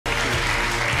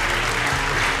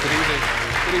Good evening.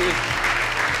 Good evening.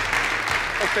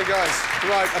 OK, guys.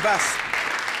 Right, Abbas.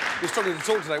 You're struggling to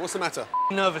talk today. What's the matter?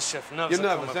 Nervous, Chef. Nervous. You're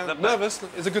nervous, yeah? Nervous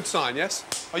is a good sign, yes?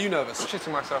 Are you nervous?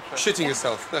 Shitting myself. Yeah. Shitting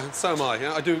yourself. So am I.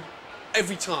 Yeah? I do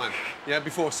every time, yeah,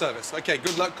 before service. OK,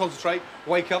 good luck, concentrate,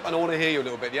 wake up, and I want to hear you a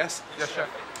little bit, yes? Yes,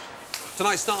 Chef.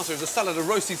 Tonight's starter is a salad of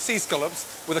roasted sea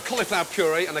scallops with a cauliflower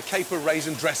puree and a caper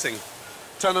raisin dressing.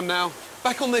 Turn them now.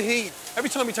 Back on the heat.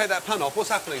 Every time you take that pan off, what's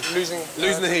happening? Losing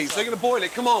the heat. So you're going to boil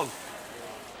it. Come on.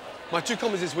 My two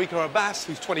comments this week are Abbas,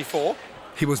 who's 24.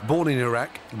 He was born in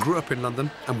Iraq, grew up in London,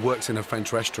 and works in a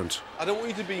French restaurant. I don't want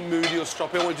you to be moody or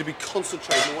stroppy. I want you to be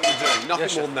concentrating on what you're doing.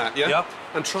 Nothing more than that, yeah? Yeah.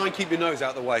 And try and keep your nose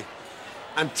out of the way.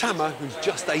 And Tama, who's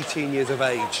just 18 years of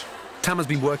age. Tamer's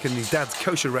been working in his dad's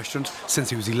kosher restaurant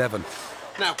since he was 11.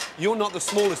 Now, you're not the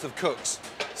smallest of cooks,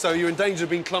 so you're in danger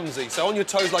of being clumsy. So on your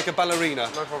toes like a ballerina.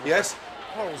 No problem. Yes?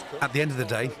 At the end of the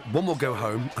day, one will go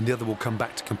home and the other will come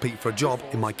back to compete for a job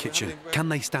in my kitchen. Can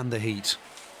they stand the heat?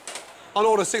 On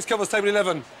order, 6 covers, table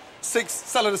 11. 6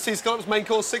 salad of sea scallops, main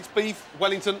course, 6 beef,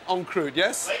 Wellington on crude,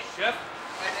 yes? Wait, Chef.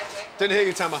 Didn't hear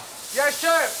you, Tama. Yes,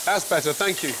 Chef. That's better,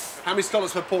 thank you. How many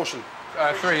scallops per portion?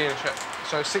 3, Chef.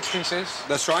 So 6 pieces.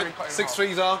 That's right. 6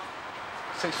 threes are?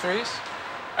 6 threes.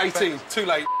 18. Too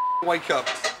late. Wake up.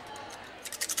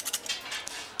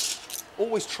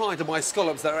 Always try to buy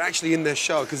scallops that are actually in their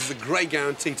shell because it's a great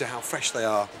guarantee to how fresh they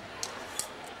are.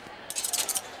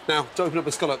 Now, to open up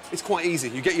a scallop, it's quite easy.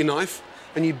 You get your knife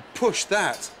and you push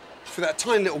that through that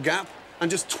tiny little gap and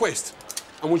just twist.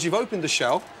 And once you've opened the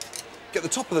shell, get the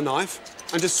top of the knife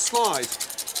and just slide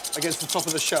against the top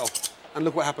of the shell. And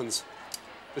look what happens.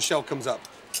 The shell comes up.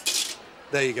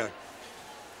 There you go.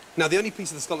 Now, the only piece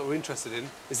of the scallop we're interested in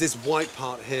is this white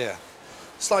part here.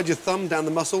 Slide your thumb down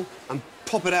the muscle and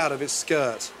pop it out of its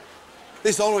skirt.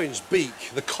 This orange beak,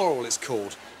 the coral it's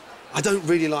called, I don't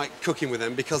really like cooking with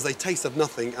them because they taste of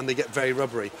nothing and they get very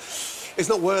rubbery. It's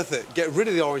not worth it. Get rid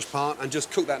of the orange part and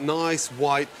just cook that nice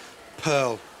white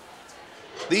pearl.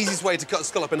 The easiest way to cut a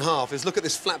scallop in half is look at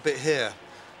this flat bit here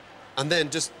and then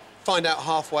just find out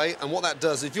halfway, and what that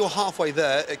does, if you're halfway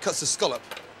there, it cuts the scallop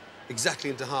exactly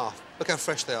into half. Look how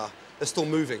fresh they are. They're still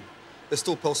moving. They're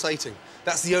still pulsating.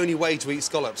 That's the only way to eat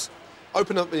scallops.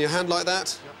 Open up in your hand like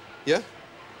that, yeah?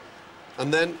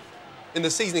 And then, in the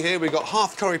seasoning here, we've got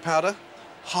half curry powder,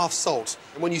 half salt.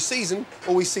 And when you season,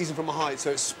 always season from a height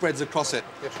so it spreads across it.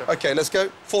 Yes, sir. OK, let's go.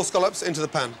 4 scallops into the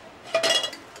pan.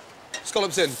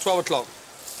 Scallops in, 12 o'clock.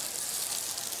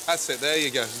 That's it, there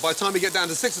you go. By the time we get down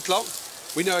to 6 o'clock,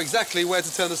 we know exactly where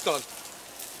to turn the scallop.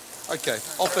 OK,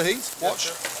 off the heat,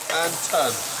 watch, and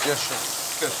turn. Yes,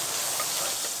 sir.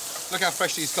 Good. Look how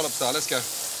fresh these scallops are. Let's go.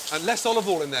 And less olive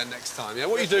oil in there next time, yeah?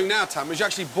 What you're doing now, Tam, is you're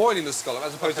actually boiling the scallop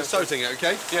as opposed to sauteing it,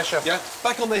 OK? Yes, Chef. Yeah?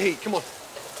 Back on the heat, come on.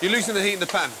 You're losing the heat in the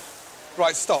pan.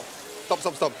 Right, stop. Stop,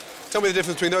 stop, stop. Tell me the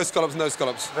difference between those scallops and those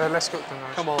scallops. They're less cooked than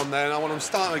those. Come on, then. I want them to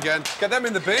start again. Get them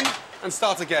in the bin and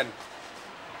start again.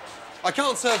 I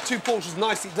can't serve 2 portions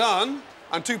nicely done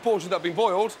and 2 portions that have been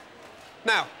boiled.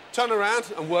 Now, turn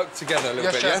around and work together a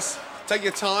little bit, Chef. yes? Take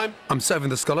your time. I'm serving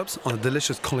the scallops on a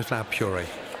delicious cauliflower puree.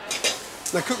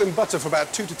 Now, cook them in butter for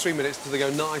about 2 to 3 minutes until they go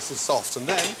nice and soft, and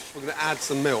then we're going to add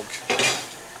some milk.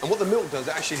 And what the milk does,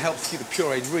 it actually helps keep the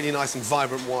puree really nice and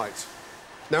vibrant white.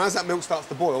 Now, as that milk starts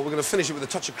to boil, we're going to finish it with a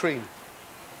touch of cream.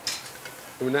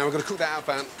 And now we're going to cook that out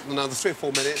about another 3 or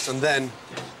 4 minutes, and then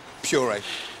puree.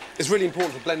 It's really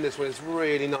important to blend this when it's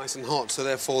really nice and hot, so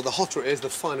therefore, the hotter it is, the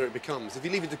finer it becomes. If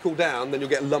you leave it to cool down, then you'll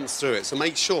get lumps through it. So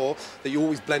make sure that you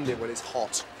always blend it when it's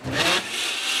hot.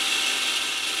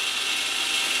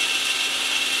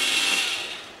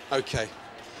 OK.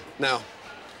 Now,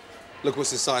 look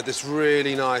what's inside. This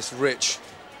really nice, rich,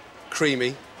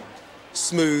 creamy,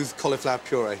 smooth cauliflower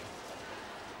puree.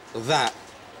 That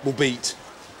will beat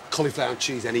cauliflower and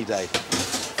cheese any day.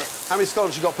 How many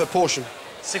scallops you got per portion?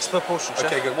 6 per portion,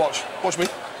 Chef. OK, good. Watch. Watch me.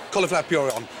 Cauliflower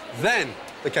puree on. Then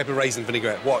the caper raisin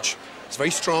vinaigrette. Watch. It's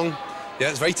very strong. Yeah,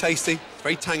 it's very tasty. It's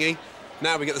very tangy.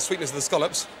 Now we get the sweetness of the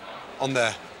scallops on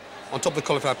there, on top of the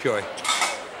cauliflower puree.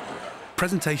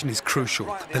 Presentation is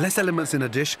crucial. The less elements in a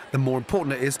dish, the more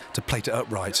important it is to plate it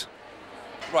up right.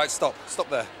 Right, stop. Stop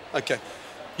there. OK.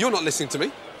 You're not listening to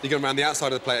me. You're going around the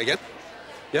outside of the plate again.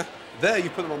 Yeah? There,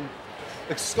 you put them on...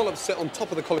 The scallops sit on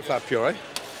top of the cauliflower puree.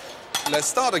 Let's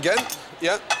start again.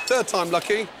 Yeah, 3rd time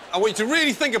lucky. I want you to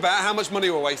really think about how much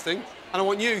money we're wasting, and I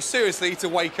want you, seriously, to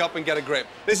wake up and get a grip.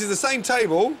 This is the same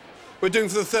table we're doing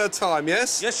for the 3rd time,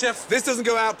 yes? Yes, Chef. If this doesn't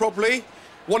go out properly,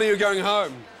 one of you are going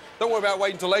home. Don't worry about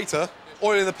waiting till later.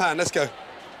 Oil in the pan, let's go.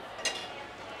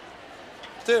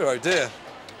 Dear, oh dear.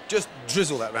 Just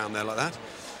drizzle that round there like that.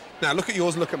 Now, look at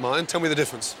yours and look at mine. Tell me the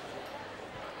difference.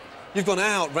 You've gone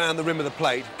out round the rim of the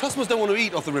plate. Customers don't want to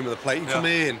eat off the rim of the plate. You come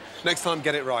in. Next time,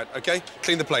 get it right, OK?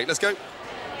 Clean the plate. Let's go.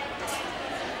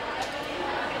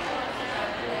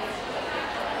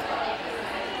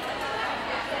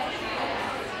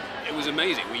 It was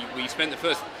amazing. We spent the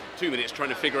first 2 minutes trying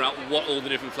to figure out what all the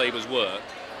different flavours were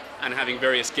and having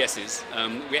various guesses.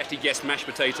 We actually guessed mashed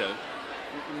potato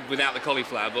without the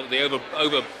cauliflower, but the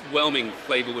overwhelming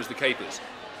flavour was the capers.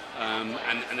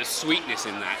 And the sweetness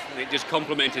in that. It just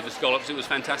complemented the scallops. It was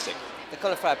fantastic. The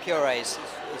cauliflower puree is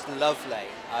lovely.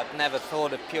 I've never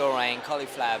thought of pureeing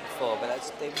cauliflower before, but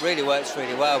it really works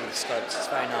really well with the scallops. It's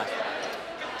very nice.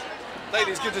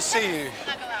 Ladies, good to see you.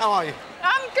 How are you?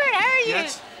 I'm good, how are you?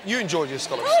 Yes. You enjoyed your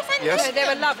scallops? Oh, thank yes? you. They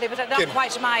were lovely, but not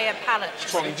quite to my palate.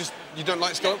 Wrong, you don't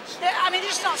like scallops? I mean,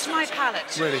 it's not to my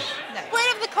palate. Really? No.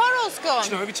 Where have the corals gone?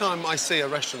 You know, every time I see a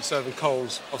restaurant serving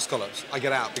corals of scallops, I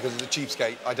get out because of the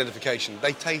cheapskate identification.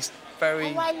 They taste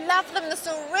very... Oh, I love them. They're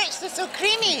so rich. They're so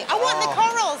creamy. I want the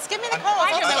corals. Give me the corals.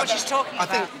 I don't know what she's talking about.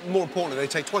 I think, more importantly, they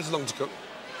take twice as long to cook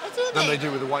than they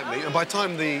do with the white meat. And by the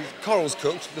time the coral's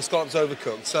cooked, the scallops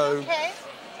overcooked. So... Okay.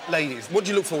 Ladies, what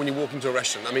do you look for when you walk into a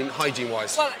restaurant? I mean,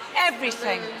 hygiene-wise. Well,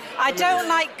 everything. I don't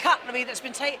like cutlery that's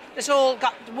all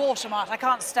got watermarked. I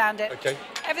can't stand it. Okay.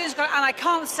 Everything's got, and I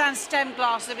can't stand stem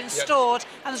glass that have been stored,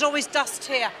 and there's always dust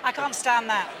here. I can't stand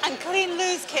that. And clean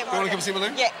loose, Kim. You want to give us a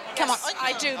balloon? Yeah, come on.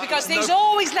 I do, because these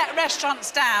always let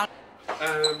restaurants down.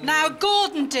 Now,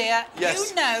 Gordon, dear, yes.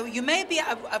 you know you may be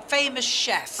a famous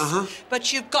chef,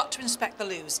 but you've got to inspect the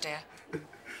loos, dear.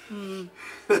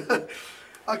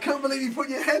 I can't believe you put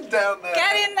your head down there.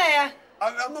 Get in there.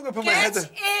 I'm not going to put my head there.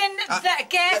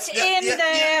 Get in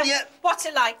there. Yeah. What's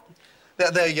it like?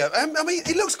 There you go. I mean,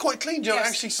 it looks quite clean, Joe. It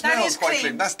actually smells quite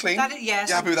clean. That's clean. Yes.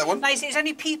 You happy with that one? Nice. It's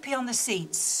only pee-pee on the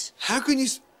seats. How can you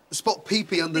spot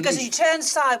pee-pee underneath? Because you turn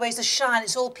sideways, the shine,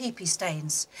 it's all pee-pee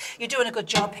stains. You're doing a good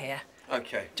job here.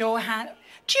 OK. Do you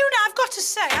know, I've got to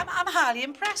say, I'm highly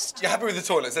impressed. You're happy with the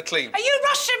toilets? They're clean? Are you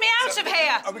rushing me out of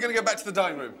here? Are we going to go back to the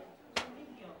dining room?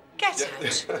 Get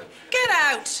out. Get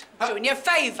out. Doing you a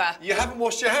favour. You haven't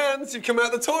washed your hands. You've come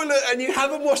out the toilet and you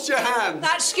haven't washed your hands.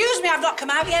 Now, excuse me, I've not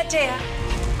come out yet, dear.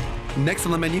 Next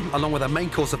on the menu, along with our main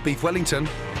course of beef Wellington,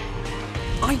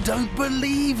 I don't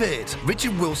believe it.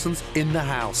 Richard Wilson's in the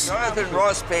house. Jonathan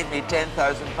Ross paid me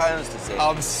 £10,000 to see.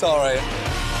 I'm sorry.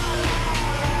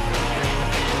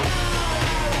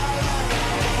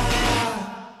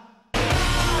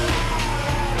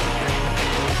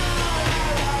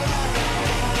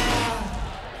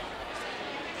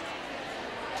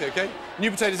 OK?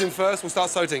 New potatoes in first. We'll start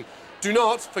sauteing. Do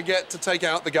not forget to take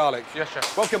out the garlic. Yes,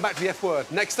 chef. Welcome back to the F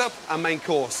word. Next up, our main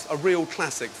course, a real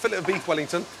classic. Fillet of beef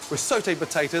Wellington with sautéed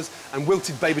potatoes and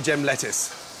wilted baby gem lettuce.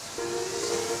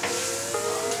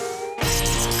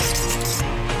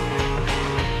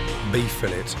 Beef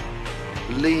fillet.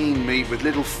 Lean meat with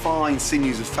little fine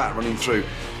sinews of fat running through.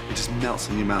 It just melts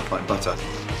in your mouth like butter.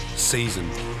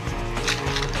 Seasoned.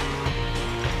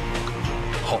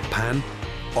 Hot pan,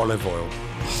 olive oil.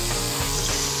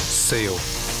 Seal.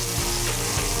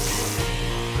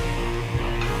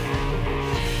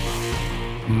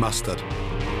 Mustard.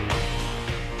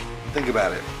 Think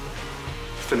about it.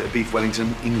 Fillet of beef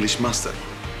Wellington, English mustard.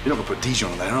 You're not going to put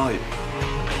Dijon on there, are you?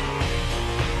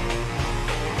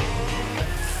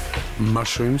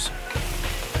 Mushrooms.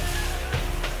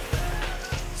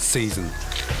 Seasoned.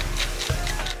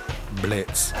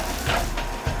 Blitz.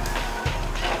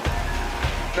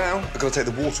 Now, I've got to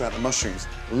take the water out of the mushrooms.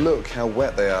 Look how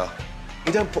wet they are.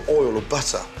 We don't put oil or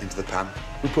butter into the pan.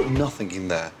 We put nothing in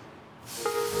there.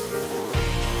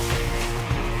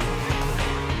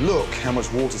 Look how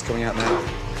much water's coming out now.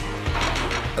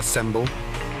 Assemble.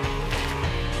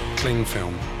 Cling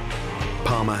film.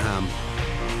 Parma ham.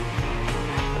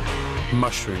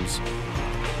 Mushrooms.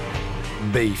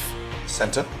 Beef.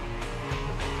 Centre.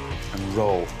 And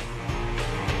roll.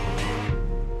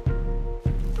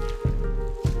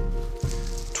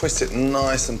 Twist it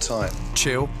nice and tight.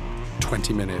 Chill.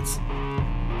 20 minutes.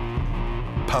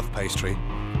 Puff pastry.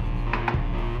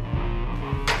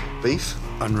 Beef.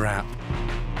 Unwrap.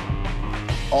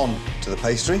 On to the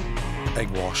pastry.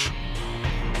 Egg wash.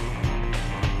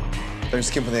 Don't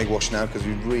skimp on the egg wash now because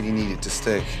we really need it to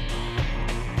stick.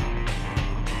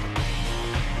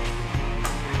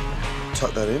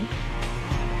 Tuck that in.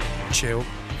 Chill.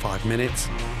 5 minutes.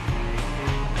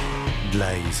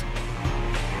 Glaze.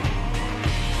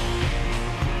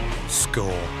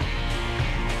 Score.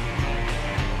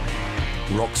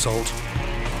 Rock salt.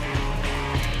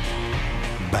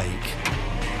 Bake.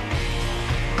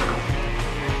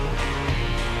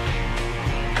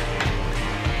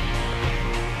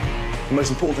 The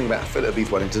most important thing about a fillet of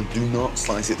beef Wellington, do not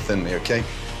slice it thinly, OK?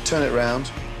 turn it round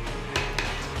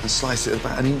and slice it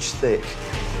about 1 inch thick.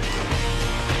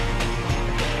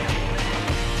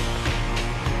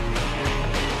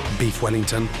 Beef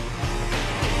Wellington.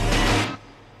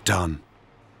 Done.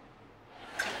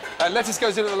 Lettuce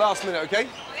goes in at the last minute, OK?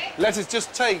 Lettuce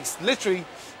just takes literally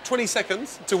 20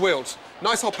 seconds to wilt.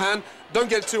 Nice hot pan, don't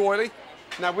get it too oily.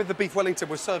 Now, with the beef Wellington,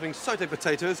 we're serving sauté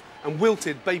potatoes and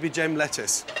wilted baby gem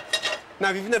lettuce. Now,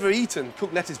 if you've never eaten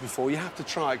cooked lettuce before, you have to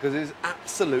try it because it is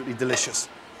absolutely delicious.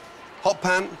 Hot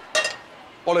pan,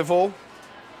 olive oil,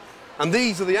 and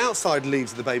these are the outside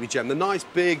leaves of the baby gem, the nice,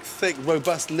 big, thick,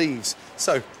 robust leaves.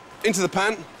 So, into the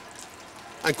pan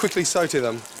and quickly sauté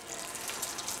them.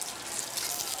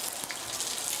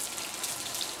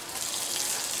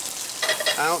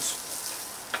 Out.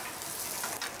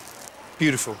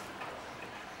 Beautiful.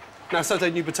 Now,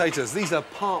 sautéed new potatoes. These are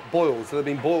part boiled, so they've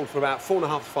been boiled for about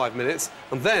 4.5 to 5 minutes,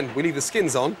 and then we leave the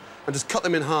skins on and just cut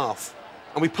them in half.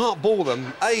 And we part boil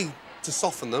them, A, to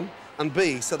soften them, and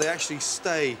B, so they actually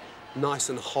stay nice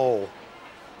and whole.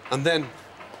 And then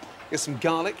get some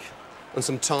garlic and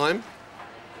some thyme.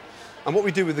 And what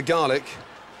we do with the garlic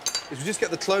is we just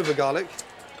get the clove of garlic.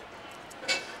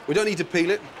 We don't need to peel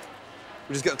it.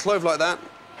 We just get the clove like that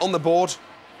on the board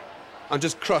and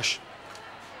just crush.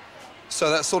 So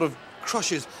that sort of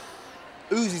crushes,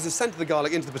 oozes the scent of the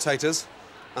garlic into the potatoes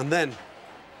and then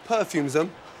perfumes them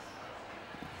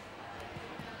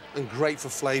and great for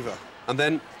flavour. And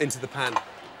then into the pan.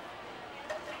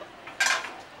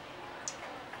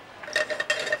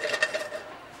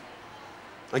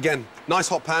 Again, nice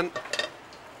hot pan.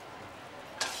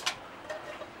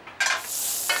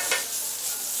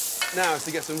 Now is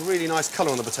to get some really nice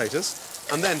colour on the potatoes.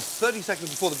 And then 30 seconds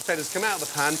before the potatoes come out of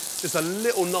the pan, just a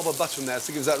little knob of butter in there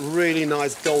so it gives that really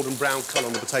nice golden brown colour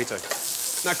on the potato.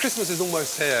 Now, Christmas is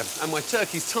almost here, and my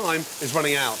turkey's time is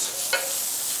running out.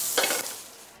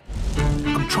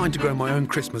 I'm trying to grow my own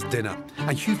Christmas dinner,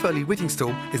 and Hugh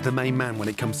Furley-Whittingstall is the main man when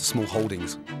it comes to small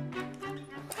holdings.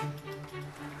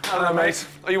 Hello, mate.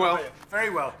 Are you well? Very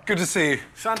well. Good to see you.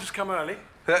 Santa's come early.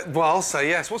 Well, I'll say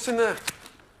yes. What's in there?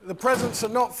 The presents are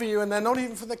not for you, and they're not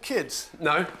even for the kids.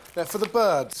 No? They're for the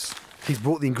birds. He's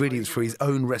brought the ingredients for his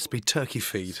own recipe turkey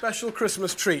feed. Special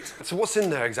Christmas treat. So what's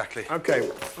in there exactly? OK,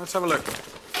 let's have a look.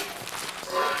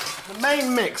 The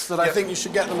main mix that I think you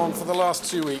should get them on for the last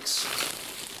 2 weeks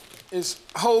is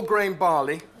whole grain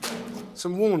barley,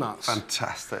 some walnuts.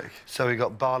 Fantastic. So we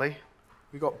got barley.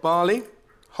 We got barley,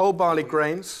 whole barley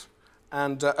grains,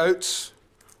 and oats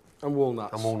and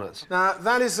walnuts. And walnuts. Now,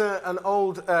 that is an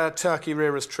old turkey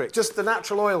rearer's trick. Just the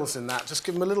natural oils in that, just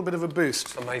give them a little bit of a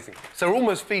boost. Amazing. So we're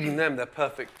almost feeding them their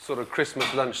perfect sort of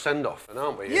Christmas lunch send-off,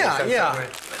 aren't we? Yeah.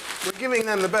 We're giving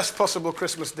them the best possible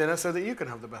Christmas dinner so that you can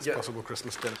have the best possible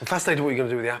Christmas dinner. I'm fascinated what you're going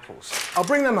to do with the apples. I'll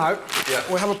bring them out. Yeah.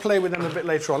 We'll have a play with them a bit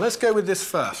later on. Let's go with this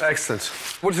first. Excellent.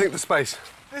 What do you think of the space?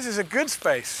 This is a good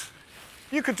space.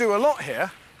 You could do a lot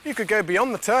here. You could go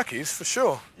beyond the turkeys, for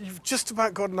sure. You've just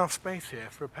about got enough space here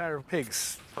for a pair of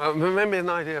pigs. Maybe an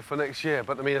idea for next year,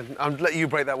 but I mean, I'll let you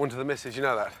break that one to the missus, you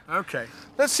know that. OK.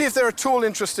 Let's see if they're at all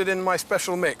interested in my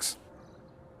special mix.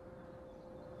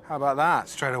 How about that?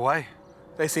 Straight away.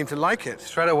 They seem to like it.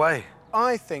 Straight away.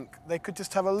 I think they could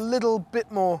just have a little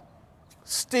bit more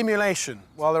stimulation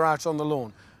while they're out on the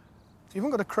lawn. You haven't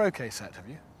got a croquet set, have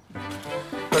you?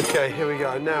 OK, here we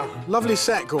go. Now... Lovely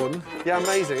set, Gordon. Yeah,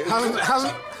 amazing.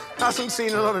 Hasn't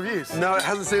seen a lot of use. No, it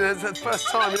hasn't seen it. It's the first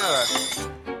time, you know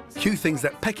that. Hugh thinks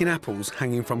that pecking apples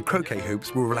hanging from croquet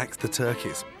hoops will relax the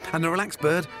turkeys. And a relaxed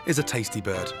bird is a tasty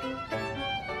bird.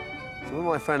 So when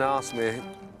my friend asked me,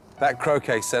 that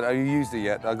croquet set, have you used it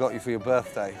yet? I got you for your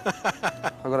birthday.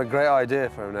 I've got a great idea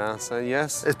for him now, so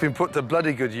yes, it's been put to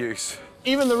bloody good use.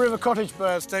 Even the river cottage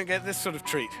birds don't get this sort of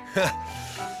treat.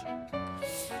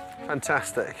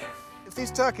 Fantastic. If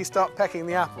these turkeys start pecking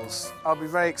the apples, I'll be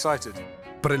very excited.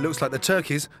 But it looks like the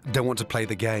turkeys don't want to play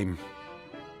the game.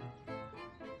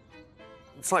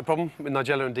 Slight problem with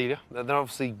Nigella and Delia. They're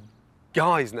obviously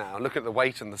guys now. Look at the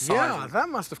weight and the size. Yeah, that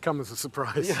must have come as a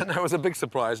surprise. Yeah, no, it was a big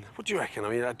surprise. What do you reckon? I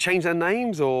mean, change their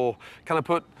names, or can I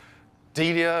put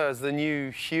Delia as the new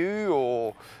Hugh,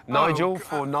 or Nigel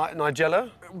for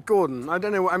Nigella? Gordon, I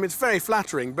don't know. I mean, it's very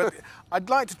flattering, but I'd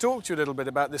like to talk to you a little bit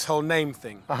about this whole name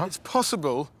thing. It's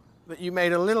possible that you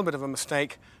made a little bit of a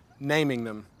mistake naming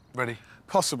them. Ready?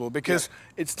 Possible, because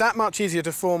it's that much easier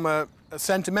to form a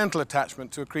sentimental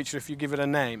attachment to a creature if you give it a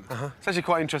name. It's actually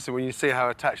quite interesting when you see how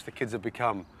attached the kids have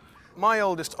become. My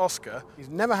oldest, Oscar, he's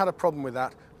never had a problem with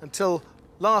that until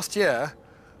last year.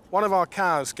 One of our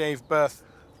cows gave birth.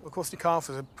 Of course, the calf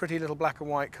was a pretty little black and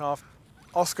white calf.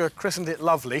 Oscar christened it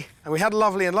Lovely, and we had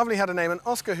Lovely, and Lovely had a name. And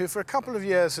Oscar, who for a couple of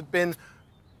years had been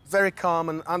very calm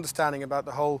and understanding about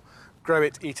the whole grow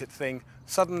it, eat it thing.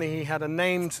 Suddenly he had a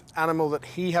named animal that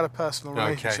he had a personal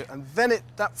relationship. And then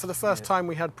for the first time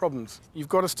we had problems. You've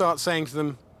got to start saying to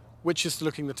them, which is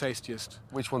looking the tastiest?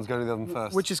 Which one's going in the oven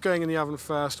first? Which is going in the oven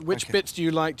first? Which bits do you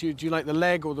like? Do you like the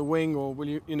leg or the wing, or will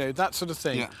you know, that sort of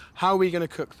thing? Yeah. How are we going to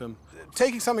cook them?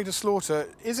 Taking something to slaughter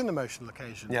is an emotional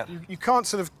occasion. Yeah. You can't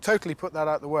sort of totally put that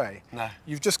out the way. No.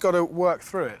 You've just got to work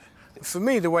through it. For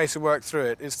me, the way to work through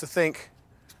it is to think,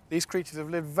 these creatures have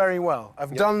lived very well.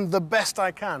 I've done the best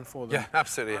I can for them. Yeah,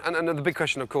 absolutely. And the big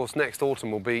question, of course, next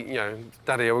autumn will be, you know,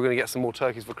 Daddy, are we going to get some more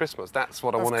turkeys for Christmas? That's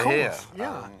what I want to hear.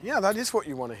 Yeah, yeah, that is what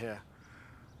you want to hear.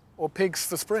 Or pigs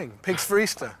for spring, pigs for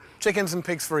Easter. Chickens and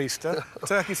pigs for Easter,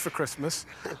 turkeys for Christmas.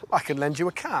 I can lend you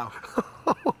a cow.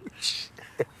 Oh, shit.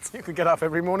 You could get up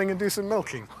every morning and do some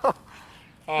milking.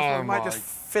 I might just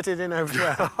fit it in over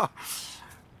there.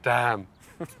 Damn.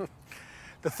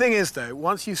 The thing is, though,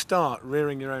 once you start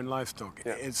rearing your own livestock,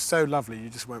 it's so lovely, you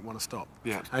just won't want to stop.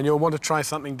 Yeah. And you'll want to try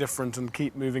something different and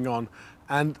keep moving on.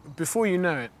 And before you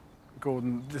know it,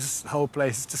 Gordon, this whole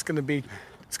place is just going to be,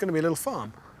 it's going to be a little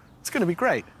farm. It's going to be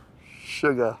great.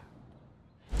 Sugar.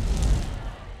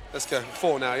 Let's go.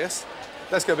 4 now, yes?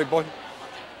 Let's go, big boy.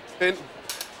 In.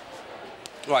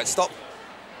 Right, stop.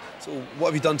 So what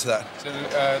have you done to that? So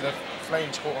the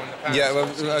flame's caught on the pan. Yeah,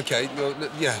 well, OK. Well,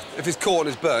 yeah, if it's caught and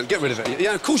it's burnt, get rid of it.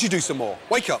 Yeah, of course you do some more.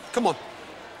 Wake up, come on.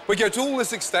 We go to all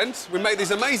this extent, we make these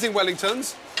amazing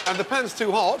Wellingtons, and the pan's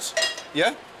too hot, yeah?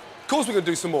 Of course we're going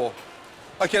to do some more.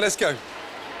 OK, let's go.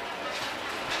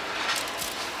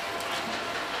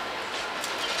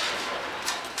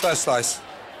 First slice.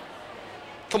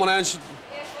 Come on, Ange.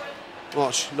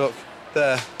 Watch, look,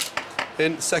 there.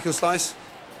 In, second slice.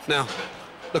 Now,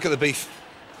 look at the beef.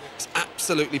 It's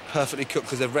absolutely perfectly cooked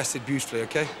because they've rested beautifully,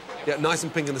 OK? Yeah, nice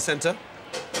and pink in the centre,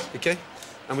 OK?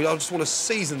 And I just want to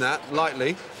season that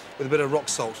lightly with a bit of rock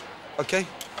salt, OK?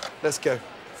 Let's go.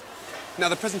 Now,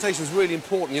 the presentation is really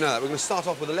important, you know that. We're going to start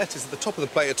off with the lettuce at the top of the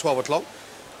plate at 12 o'clock.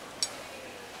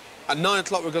 At 9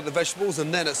 o'clock, we've got the vegetables,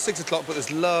 and then at 6 o'clock, put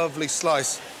this lovely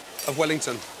slice of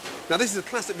Wellington. Now, this is a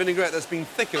classic vinaigrette that's been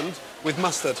thickened with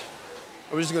mustard.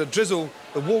 And we're just going to drizzle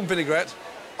the warm vinaigrette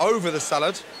over the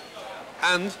salad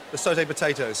and the sautéed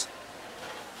potatoes.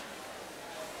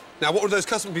 Now, what would those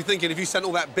customers be thinking if you sent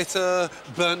all that bitter,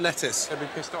 burnt lettuce? They'd be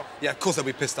pissed off. Yeah, of course they'll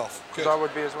be pissed off. Because I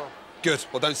would be as well. Good.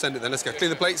 Well, don't send it then. Let's go. Clean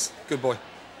the plates. Good boy.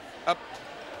 Up.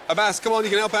 Abbas, come on, you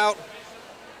can help out.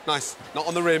 Nice. Not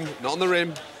on the rim, not on the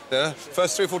rim. Yeah.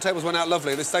 First 3 or 4 tables went out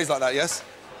lovely. This stays like that, yes?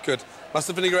 Good.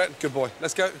 Mustard vinaigrette. Good boy.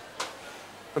 Let's go.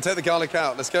 And take the garlic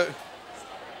out. Let's go.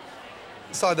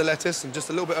 Inside the lettuce and just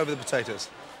a little bit over the potatoes.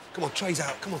 Come on, trays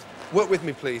out. Come on. Work with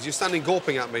me, please. You're standing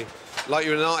gawping at me like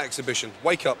you're in an art exhibition.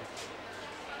 Wake up.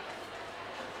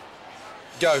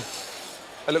 Go.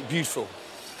 They look beautiful.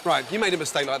 Right, you made a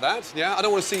mistake like that, yeah? I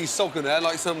don't want to see you sulking there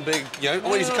like some big, you know... I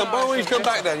want you to come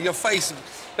back then, your face...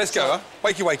 Let's go, huh?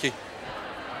 Wakey, wakey.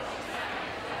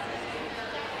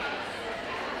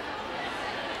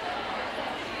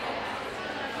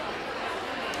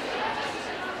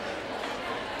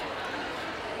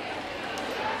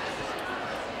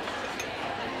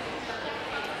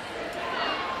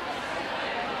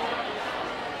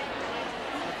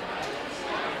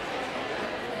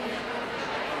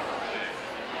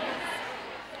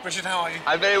 Richard, how are you?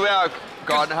 I'm very well,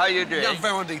 Gordon. How are you doing? Yeah,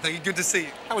 very well indeed, thank you. Good to see you.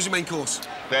 How was your main course?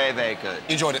 Very, very good.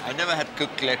 You enjoyed it? I never had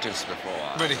cooked lettuce before.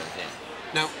 Really?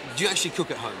 Now, do you actually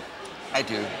cook at home? I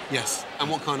do. Yes. And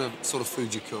what kind of sort of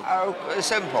food do you cook? Oh,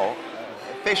 simple.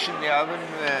 Fish in the oven,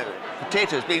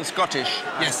 potatoes. Being Scottish,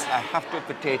 yes. I have to have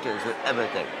potatoes with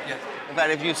everything. Yes. In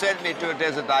fact, if you sent me to a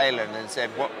desert island and said,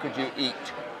 what could you eat?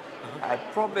 I'd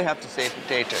probably have to say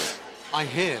potatoes. I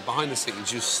hear, behind the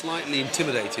scenes, you're slightly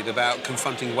intimidated about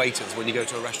confronting waiters when you go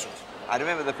to a restaurant. I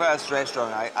remember the first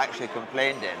restaurant I actually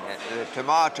complained in, the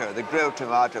tomato, the grilled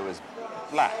tomato was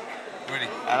black. Really?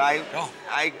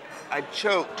 And I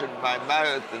choked in my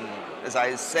mouth, and as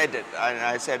I said it,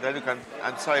 I said, look,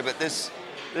 I'm sorry, but this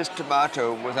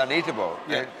tomato was uneatable.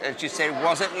 Yeah. And she said,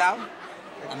 was it, love?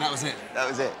 And that was it? That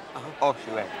was it. Off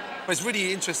she went. But it's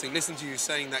really interesting, listening to you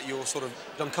saying that you're sort of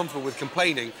uncomfortable with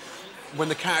complaining when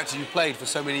the character you played for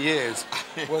so many years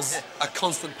was a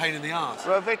constant pain in the arse.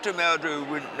 Well, Victor Meldrew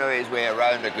wouldn't know his way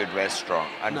around a good restaurant,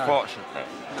 unfortunately.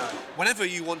 No. Whenever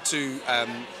you want to,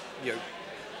 you know,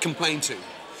 complain to,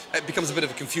 it becomes a bit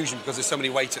of a confusion because there's so many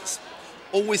waiters.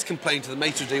 Always complain to the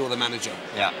maitre d' or the manager.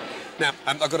 Yeah. Now,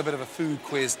 I've got a bit of a food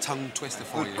quiz tongue twister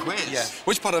for you. Food quiz? Yeah.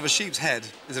 Which part of a sheep's head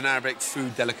is an Arabic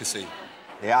food delicacy?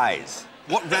 The eyes.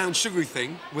 What round sugary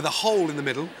thing with a hole in the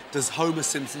middle does Homer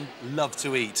Simpson love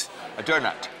to eat? A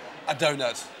donut. A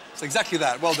donut. It's exactly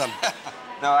that. Well done.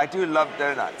 No, I do love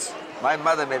donuts. My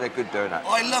mother made a good donut.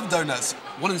 I love donuts.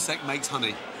 One insect makes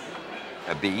honey.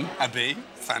 A bee. A bee.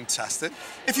 Fantastic.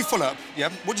 If you're full up, yeah,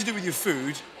 what do you do with your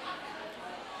food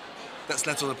that's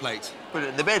left on the plate? Put it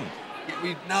in the bin.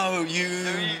 No, you...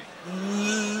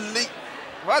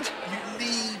 What? You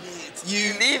leave it.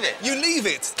 You leave it? You leave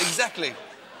it, exactly.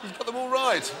 You've got them all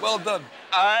right. Well done.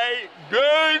 I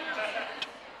don't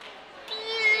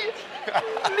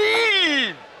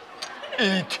leave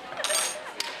it.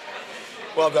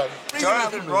 Well done.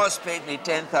 Jonathan Ross paid me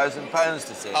 £10,000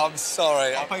 to say. I'm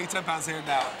sorry. I'll pay you £10 here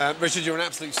now. Richard, you're an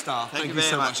absolute star. Thank you very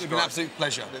so much, much. It's been an absolute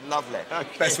pleasure. It's been lovely.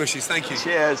 Okay. Best wishes. Thank you.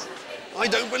 Cheers. I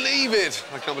don't believe it.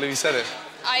 I can't believe you said it.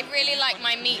 I really like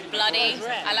my meat bloody.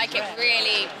 I like it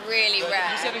really, really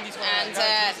rare. And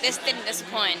this didn't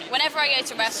disappoint. Whenever I go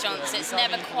to restaurants, it's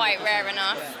never quite rare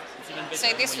enough. So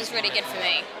this was really good for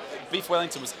me. Beef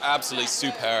Wellington was absolutely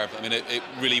superb. I mean, it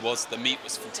really was. The meat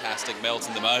was fantastic, melts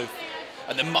in the mouth.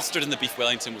 And the mustard in the Beef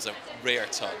Wellington was a rare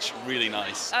touch, really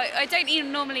nice. I don't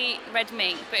normally eat red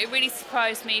meat, but it really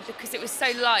surprised me because it was so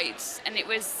light and it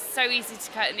was so easy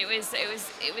to cut, and it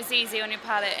was easy on your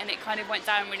palate, and it kind of went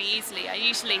down really easily. I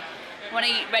usually, when I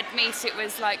eat red meat, it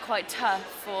was like quite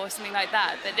tough or something like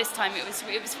that, but this time it was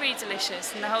really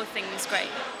delicious, and the whole thing was great.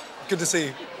 Good to see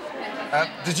you.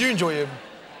 Did you enjoy your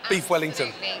Beef Wellington?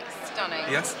 Absolutely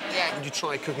stunning. Yes? Yeah. Would you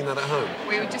try cooking that at home?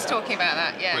 We were just talking about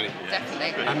that, yeah, Really?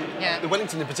 definitely. Yeah. The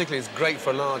Wellington in particular is great for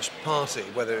a large party,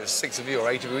 whether it's 6 of you or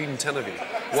 8 of you or even 10 of you.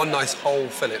 One nice whole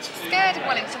fillet. Scared of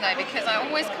Wellington though, because I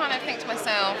always kind of think to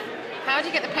myself, how do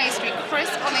you get the pastry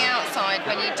crisp on the outside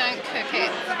when you don't cook it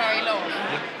for very long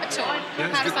at all?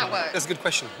 How does that work? That's a good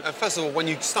question. First of all, when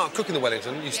you start cooking the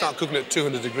Wellington, you start cooking it at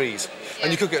 200 degrees.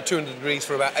 And you cook it at 200 degrees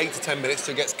for about 8 to 10 minutes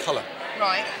till it gets colour.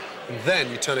 Right. And then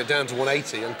you turn it down to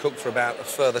 180 and cook for about a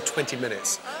further 20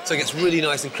 minutes. So it gets really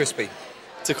nice and crispy.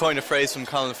 To coin a phrase from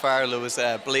Colin Farrell, it was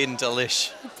bleeding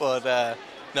delish. But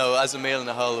no, as a meal in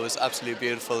the whole, it was absolutely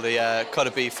beautiful. The cut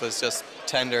of beef was just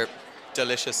tender,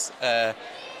 delicious. The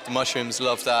mushrooms,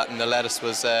 loved that, and the lettuce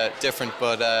was different,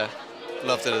 but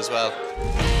loved it as well.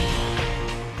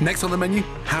 Next on the menu,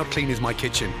 how clean is my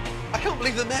kitchen? I can't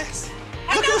believe the mess.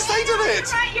 Look at the state of it!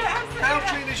 How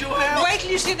clean is your house? Wait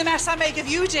till you see the mess I make of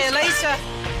you, dear, later.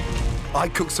 I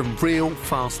cook some real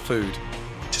fast food.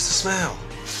 Just the smell.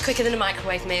 Quicker than a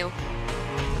microwave meal.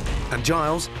 And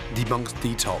Giles debunks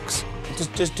detox.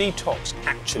 Does detox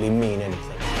actually mean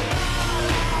anything?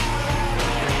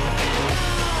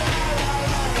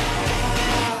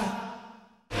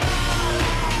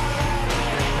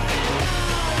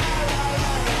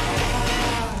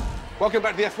 Welcome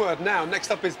back to the F Word. Now, next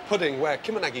up is pudding, where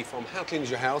Kim and Aggie from How Clean Is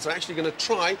Your House are actually going to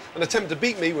try and attempt to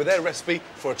beat me with their recipe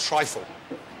for a trifle.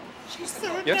 She's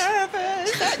so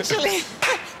nervous, actually.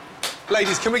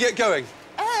 Ladies, can we get going?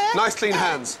 Nice, clean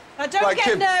hands. Now, don't right, get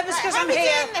Kim. nervous because I'm How are we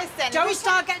here. doing this, then? Don't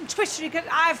start getting twittery because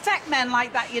I affect men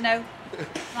like that, you know.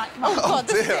 Right, come on. Oh,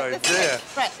 dear, oh, dear.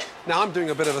 Right. Now, I'm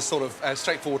doing a bit of a sort of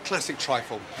straightforward classic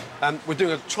trifle. We're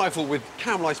doing a trifle with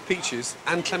caramelised peaches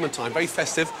and clementine, very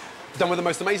festive, done with the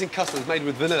most amazing custards made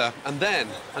with vanilla, and then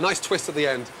a nice twist at the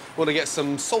end. We're going to get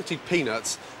some salted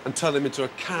peanuts and turn them into a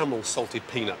caramel salted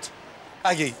peanut.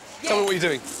 Aggie, tell me what you're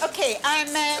doing. OK,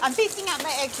 I'm beating up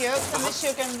my egg yolks and the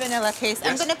sugar and vanilla paste.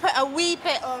 I'm going to put a wee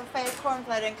bit of corn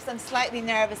flour in because I'm slightly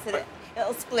nervous that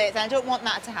it'll split, and I don't want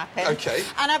that to happen. OK.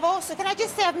 And I've also, can I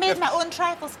just say, I've made my own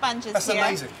trifle sponges That's here.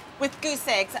 amazing. With goose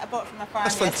eggs that I bought from a farm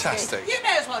That's fantastic. You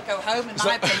may as well go home, in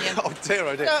my opinion. Oh, dear,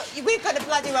 oh, dear. So we've got to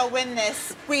bloody well win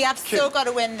this. We have still got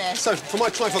to win this. So, for my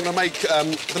trifle, I'm going to make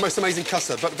the most amazing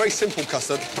custard, but very simple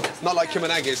custard, not like Kim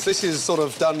and Aggie's. This is sort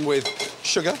of done with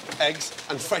sugar, eggs,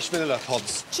 and fresh vanilla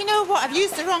pods. Do you know what? I've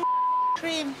used the wrong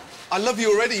cream. I love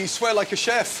you already. You swear like a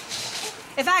chef.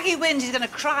 If Aggie wins, he's going to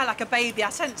cry like a baby.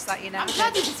 I sense that, you know. I'm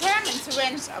bloody determined to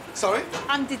win. Sorry?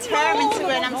 I'm determined to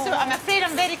win. I'm afraid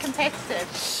I'm very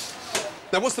competitive.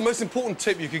 Now, what's the most important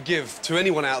tip you could give to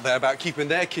anyone out there about keeping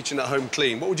their kitchen at home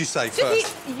clean? What would you say To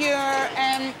first? keep your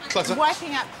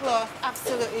wiping up cloth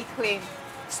absolutely clean.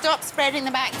 Stop spreading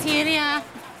the bacteria.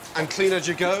 And clean as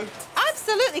you go?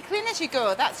 Absolutely, clean as you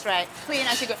go. That's right, clean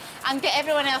as you go. And get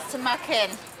everyone else to muck in.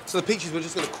 So the peaches we're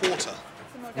just going to quarter,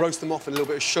 roast them off in a little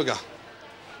bit of sugar.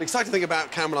 The exciting thing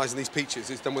about caramelising these peaches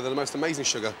is done with the most amazing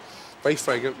sugar, very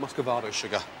fragrant Muscovado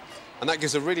sugar. And that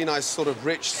gives a really nice sort of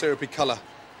rich, syrupy colour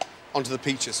onto the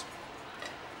peaches.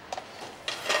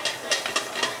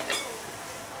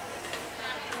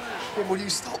 Will you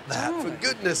stop that, for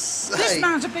goodness sake? This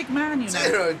man's a big man, you know.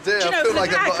 Dear, oh dear, Do you know, I feel for like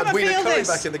the guy, I've come got a and wheel of feel curry this.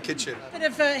 back in the kitchen. Bit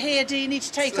of hair, do you need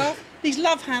to take off? These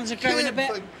love hands are growing a bit.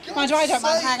 For Mind you, I don't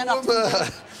mind hanging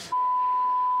off.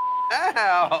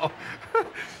 Ow!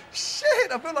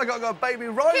 Shit, I feel like I've got a baby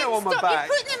rhino on my back.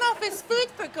 You're putting him off his food,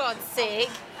 for God's sake.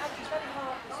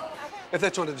 If they're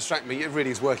trying to distract me, it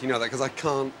really is working, you know that, because I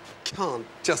can't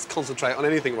just concentrate on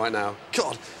anything right now.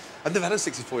 God, I've never had a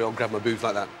 64-year-old grab my boobs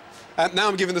like that. Now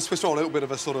I'm giving the Swiss roll a little bit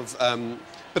of a sort of,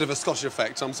 bit of a Scottish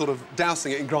effect. I'm sort of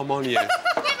dousing it in Grand Marnier.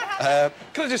 Can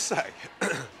I just say,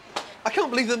 I can't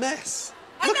believe the mess.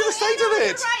 Look at the state of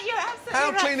it. You're absolutely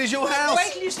How right. clean is your house?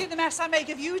 Wait till you see the mess I make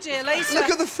of you, dear, later. Look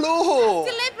at the floor.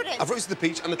 Deliberate. I've roasted the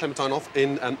peach and the clementine off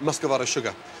in muscovado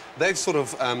sugar. They've sort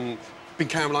of been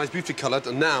caramelised, beautifully coloured,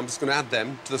 and now I'm just going to add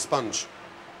them to the sponge.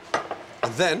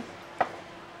 And then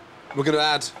we're going to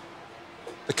add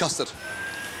the custard.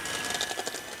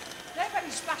 They're very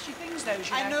splashy things, those,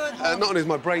 you know. I know. Not only is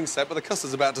my brain set, but the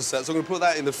custard's about to set, so I'm going to put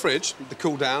that in the fridge to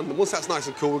cool down. And once that's nice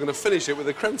and cool, we're going to finish it with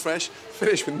a creme fraiche,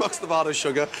 finish with muscovado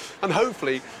sugar, and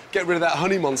hopefully get rid of that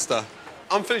honey monster.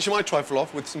 I'm finishing my trifle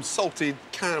off with some salted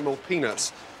caramel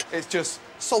peanuts. It's just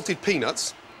salted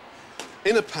peanuts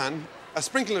in a pan, a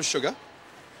sprinkle of sugar,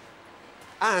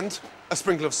 and a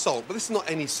sprinkle of salt. But this is not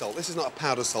any salt. This is not a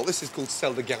powder salt. This is called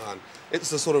sel de Garenne.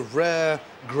 It's a sort of rare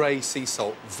grey sea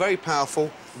salt. Very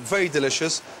powerful, very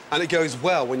delicious, and it goes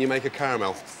well when you make a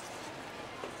caramel.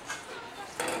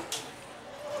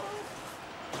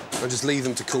 And just leave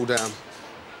them to cool down.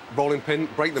 Rolling pin,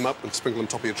 break them up and sprinkle them on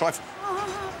top of your trifle.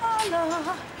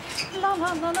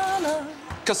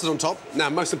 Custard on top. Now,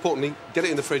 most importantly, get it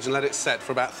in the fridge and let it set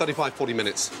for about 35-40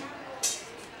 minutes.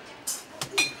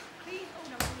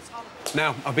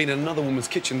 Now, I've been in another woman's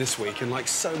kitchen this week, and like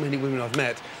so many women I've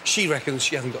met, she reckons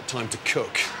she hasn't got time to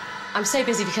cook. I'm so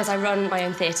busy because I run my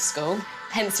own theatre school,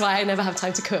 hence why I never have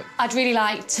time to cook. I'd really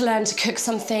like to learn to cook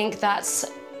something that's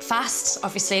fast.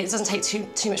 Obviously, it doesn't take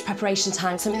too much preparation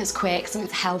time, something that's quick, something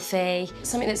that's healthy,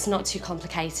 something that's not too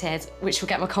complicated, which will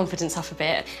get my confidence up a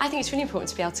bit. I think it's really important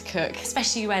to be able to cook,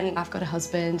 especially when I've got a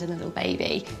husband and a little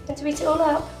baby. And to eat it all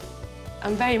up.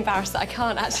 I'm very embarrassed that I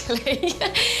can't, actually.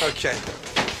 OK.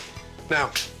 Now,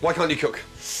 why can't you cook?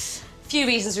 Few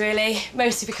reasons, really.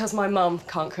 Mostly because my mum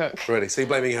can't cook. Really? So you're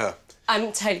blaming her?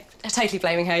 I'm totally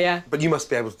blaming her, yeah. But you must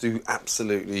be able to do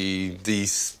absolutely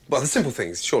these... well, the simple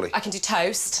things, surely. I can do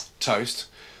toast. Toast.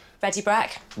 Ready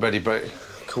break. Ready break.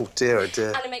 Oh, dear, oh,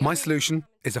 dear. My solution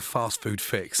is a fast food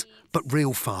fix, but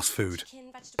real fast food.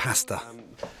 Pasta.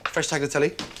 Fresh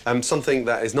tagliatelle, something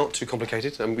that is not too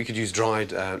complicated. We could use dried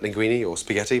linguine or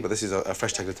spaghetti, but this is a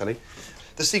fresh tagliatelle.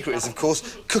 The secret is, of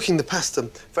course, cooking the pasta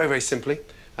very, very simply.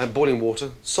 Boiling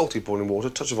water, salted boiling water,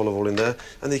 touch of olive oil in there,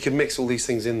 and then you can mix all these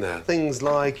things in there. Things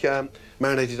like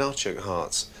marinated artichoke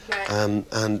hearts,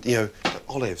 and, you know,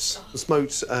 olives,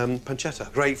 smoked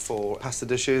pancetta. Great for pasta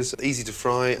dishes, easy to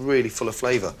fry, really full of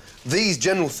flavour. These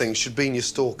general things should be in your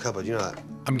store cupboard, you know that?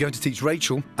 I'm going to teach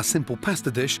Rachel a simple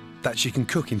pasta dish that she can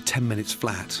cook in 10 minutes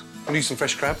flat. I'll use some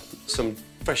fresh crab, some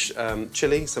fresh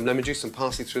chilli, some lemon juice, some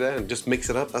parsley through there, and just mix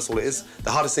it up. That's all it is.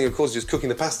 The hardest thing, of course, is just cooking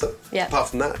the pasta. Yeah. Apart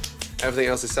from that, everything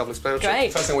else is self-explanatory.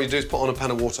 Great. First thing what you do is put on a pan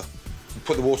of water.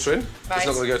 Put the water in. Right. It's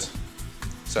not going to go.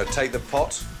 So take the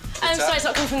pot. I'm sorry, it's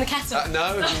not coming from the kettle.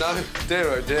 No, dear,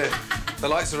 oh dear. The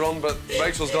lights are on, but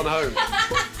Rachel's gone home.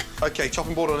 OK,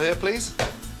 chopping board on here, please.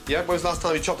 Yeah, when was the last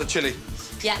time you chopped a chilli?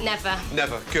 Yeah, never.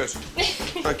 Never, good.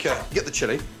 OK, get the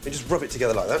chilli and just rub it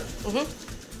together like that.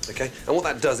 OK, and what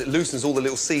that does, it loosens all the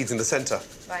little seeds in the centre.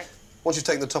 Right. Once you've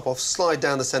taken the top off, slide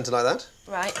down the centre like that.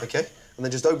 Right. OK, and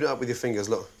then just open it up with your fingers,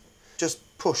 look. Just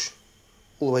push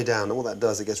all the way down, and what that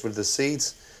does, it gets rid of the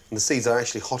seeds, and the seeds are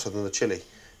actually hotter than the chilli.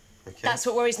 Okay. That's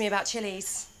what worries me about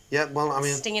chilies. Yeah, well, I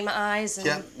mean... sting in my eyes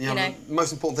and, you know. The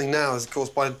most important thing now is, of course,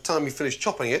 by the time you finish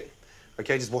chopping it,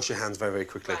 OK, just wash your hands very, very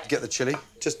quickly. Right. Get the chilli.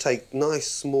 Just take nice,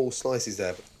 small slices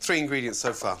there. 3 ingredients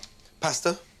so far.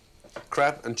 Pasta,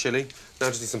 crab and chilli. Now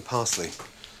just need some parsley,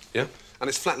 yeah? And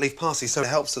it's flat leaf parsley, so it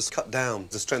helps us cut down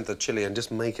the strength of chilli and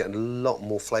just make it a lot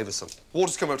more flavoursome.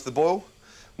 Water's come up to the boil.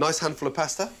 Nice handful of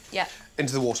pasta. Yeah.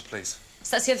 Into the water, please.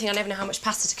 So that's the other thing, I never know how much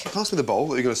pasta to cook. Pass me the bowl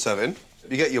that you're going to serve in.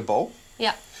 You get your bowl.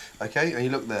 Yeah. OK, and you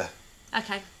look there.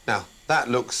 OK. Now, that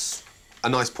looks a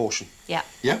nice portion. Yeah.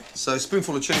 Yeah? So, a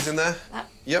spoonful of chillies in there. That.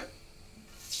 Yep.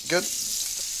 Good.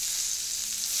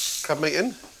 Crab meat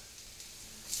in.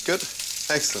 Good.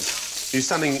 Excellent. You're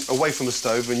standing away from the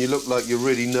stove and you look like you're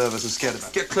really nervous and scared about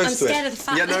it. Get close to it. I'm scared of the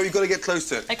fat. Yeah, no, you've got to get close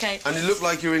to it. OK. And you look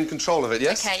like you're in control of it,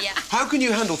 yes? OK, yeah. How can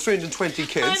you handle 320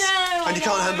 kids and you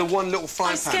can't handle one little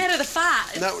frying pan? I'm scared of the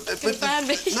fat. No,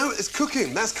 no, it's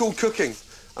cooking. That's called cooking.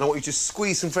 And I want you to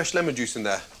squeeze some fresh lemon juice in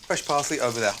there. Fresh parsley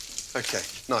over there. OK,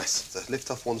 nice. So lift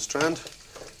off one strand.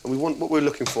 And what we're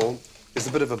looking for is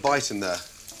a bit of a bite in there.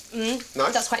 Nice.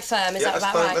 That's quite firm, is that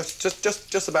about firm. right? That's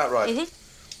just about right.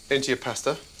 Into your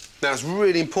pasta. Now, it's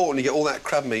really important you get all that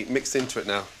crab meat mixed into it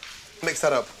now. Mix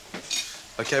that up.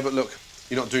 OK, but look,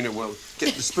 you're not doing it well.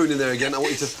 Get the spoon in there again. I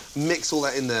want you to mix all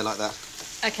that in there like that.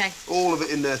 OK. All of it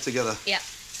in there together. Yeah.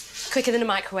 Quicker than a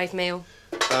microwave meal.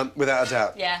 Without a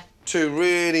doubt. Yeah. 2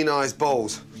 really nice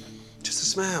bowls. Just a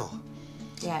smell.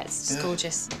 Yeah, it's just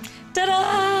gorgeous.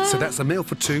 Ta-da! So that's a meal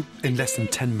for 2 in less than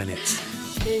 10 minutes.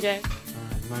 Here you go.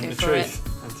 Moment of truth.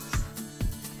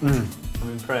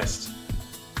 I'm impressed.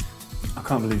 I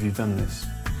can't believe you've done this.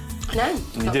 I know,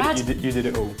 not bad. You did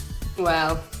it all.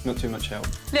 Well... Not too much help. A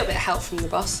little bit of help from the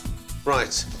boss.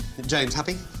 Right. James,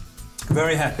 happy?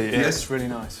 Very happy, yeah. Yes? It's really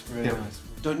nice, really nice.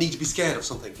 Don't need to be scared of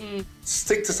something.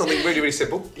 Stick to something really, really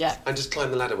simple. Yeah. And just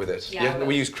climb the ladder with it. Yeah. And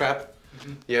we use crab.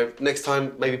 You know, next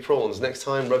time, maybe prawns. Next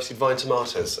time, roasted vine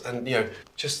tomatoes. And, you know,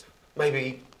 just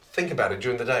maybe think about it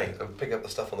during the day and pick up the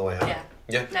stuff on the way home. Yeah.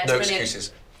 Yeah? No, No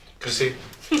excuses. Good to see you.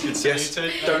 Yes.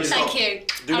 Don't stop. Thank you.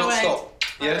 Do not I won't. stop.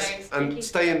 Yes? And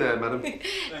stay in there, madam.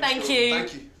 Thank you.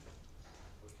 Thank you.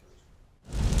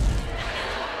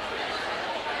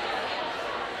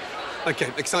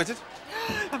 OK, excited?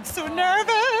 I'm so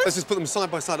nervous. Let's just put them side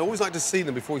by side. I always like to see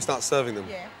them before we start serving them.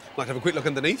 Yeah. Like to have a quick look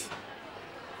underneath.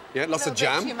 Yeah, lots of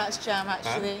jam. Too much jam,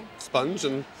 actually. Sponge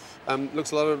and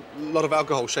looks a lot of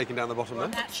alcohol shaking down the bottom there.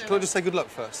 Can I just say good luck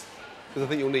first? Because I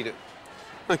think you'll need it.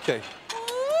 OK.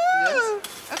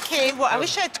 Yes. OK, well, I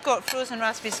wish I'd got frozen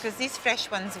raspberries because these fresh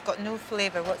ones have got no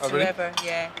flavour whatsoever. Oh, really?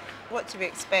 Yeah. What do we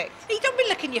expect? You don't be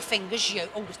licking your fingers, you.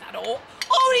 Oh, isn't that awful?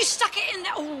 Oh, he stuck it in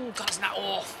there. Oh, God, isn't that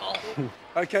awful?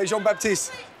 OK,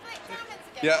 Jean-Baptiste.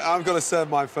 Yeah, I've got to serve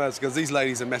mine first because these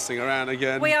ladies are messing around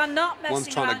again. We are not messing One's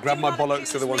trying around. to grab Do my not bollocks,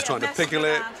 accuse the other one's me trying of to pickle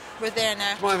messing it. around. We're there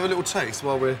now. Might have a little taste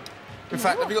while we're... In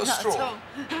fact, have you got a Not at straw? all.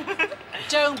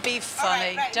 Don't be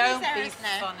funny. Right, Don't here's be ours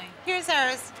now. funny. Here's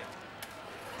ours.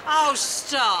 Oh,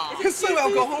 stop. It's so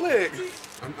alcoholic.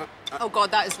 Oh, God,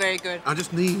 that is very good. I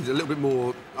just need a little bit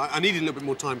more... I needed a little bit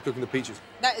more time cooking the peaches.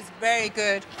 That is very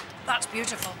good. That's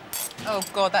beautiful. Oh,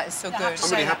 God, that is so good. I'm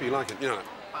really happy you like it, you know.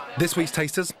 This week's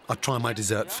tasters, I'll try my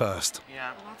dessert first.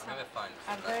 Yeah.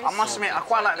 I must admit, I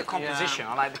quite like the composition.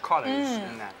 I like the colours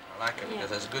in there. I like it because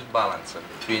there's good balance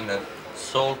between the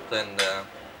salt and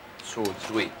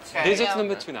sweet. Dessert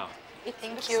number 2 now.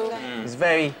 Thank you. It's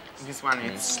very... This one,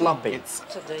 it's sloppy. It's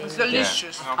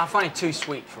delicious. I find it too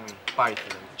sweet for me, both of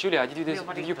them. Julia,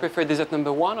 did you prefer dessert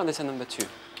number 1 or dessert number 2?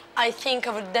 I think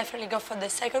I would definitely go for the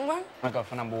second one. I go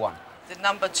for number 1. The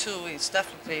number 2 is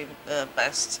definitely the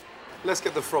best. Let's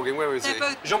get the frog in. Where is he?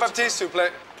 Jean-Baptiste, s'il vous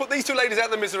plaît. Put these 2 ladies out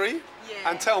of their misery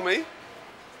and tell me...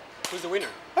 Who's the winner?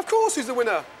 Of course, who's the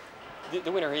winner?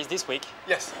 The winner is this week.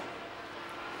 Yes.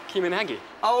 Kim and Aggie.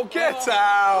 Oh, get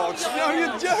out! No,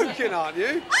 you're joking, aren't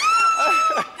you? I'm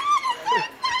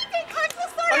so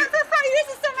sorry. Yours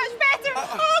is so much better.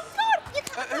 Oh, God. You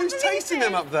can't Who's tasting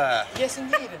them up there? Yes,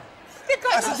 indeed. They've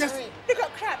got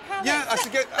crap palate. Yeah,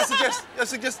 I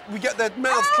suggest we get their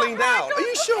mouths cleaned out. Are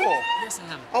you sure? Yes,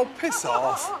 I am. Oh, piss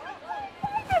off.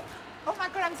 Oh, my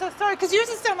God, I'm so sorry, because yours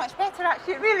is so much better,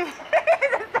 actually. It really is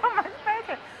so much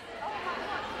better.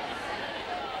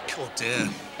 Oh, dear.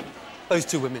 Those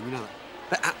 2 women, you know,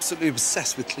 they're absolutely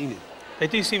obsessed with cleaning. They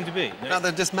do seem to be. No,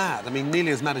 they're just mad. I mean,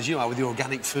 nearly as mad as you are with your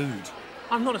organic food.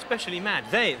 I'm not especially mad.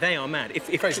 They are mad.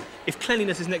 If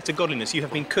cleanliness is next to godliness, you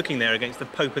have been cooking there against the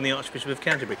Pope and the Archbishop of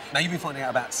Canterbury. Now, you've been finding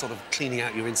out about sort of cleaning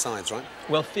out your insides, right?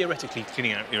 Well, theoretically,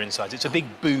 cleaning out your insides. It's a big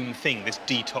boom thing, this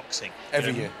detoxing.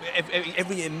 Every year.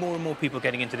 Every year, more and more people are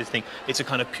getting into this thing. It's a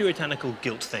kind of puritanical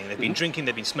guilt thing. They've been drinking,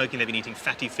 they've been smoking, they've been eating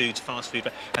fatty foods, fast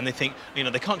food, and they think, you know,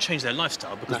 they can't change their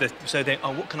lifestyle because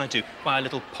oh, what can I do? Buy a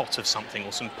little pot of something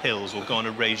or some pills or go on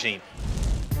a regime.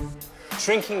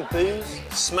 Drinking booze,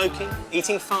 smoking,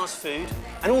 eating fast food,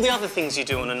 and all the other things you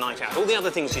do on a night out, all the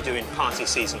other things you do in party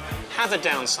season, have a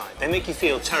downside. They make you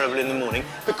feel terrible in the morning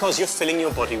because you're filling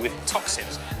your body with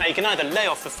toxins. Now, you can either lay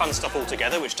off the fun stuff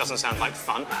altogether, which doesn't sound like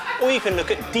fun, or you can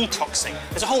look at detoxing.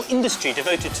 There's a whole industry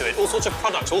devoted to it, all sorts of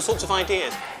products, all sorts of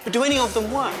ideas. But do any of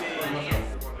them work?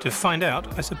 To find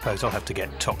out, I suppose I'll have to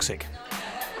get toxic.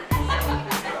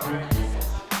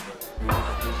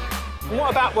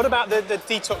 What about the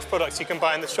detox products you can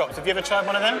buy in the shops? Have you ever tried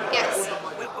one of them? Yes.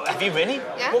 Have you really?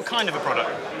 Yeah. What kind of a product?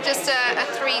 Just a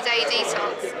 3-day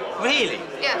detox. Really?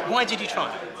 Yeah. Why did you try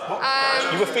it?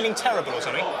 You were feeling terrible or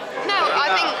something? No,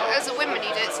 I think as a woman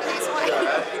you do it to lose weight.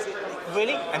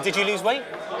 Really? And did you lose weight?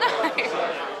 No. I think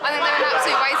they're an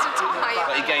absolute waste of time.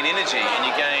 But you gain energy and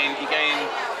you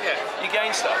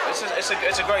gain stuff. It's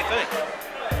a great thing.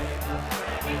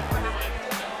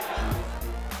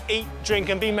 Eat, drink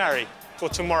and be merry, for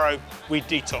tomorrow we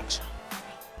detox.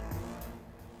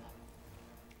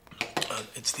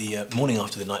 It's the morning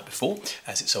after the night before,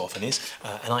 as it so often is,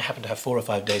 and I happen to have 4 or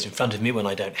 5 days in front of me when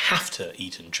I don't have to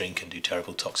eat and drink and do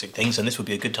terrible toxic things, and this would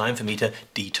be a good time for me to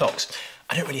detox.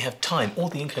 I don't really have time or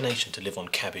the inclination to live on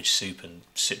cabbage soup and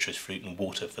citrus fruit and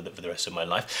water for the rest of my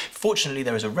life. Fortunately,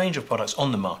 there is a range of products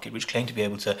on the market which claim to be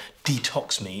able to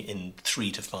detox me in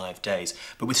 3 to 5 days.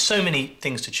 But with so many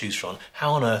things to choose from,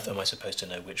 how on earth am I supposed to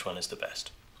know which one is the best?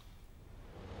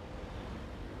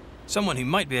 Someone who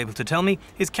might be able to tell me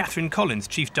is Catherine Collins,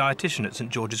 Chief Dietitian at St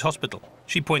George's Hospital.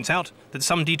 She points out that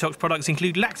some detox products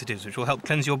include laxatives which will help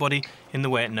cleanse your body in the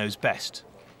way it knows best,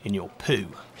 in your poo.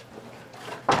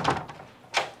 That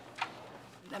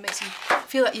makes you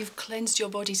feel like you've cleansed your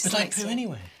body to But I poo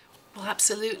anyway. Well,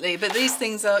 absolutely. But these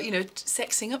things are, you know,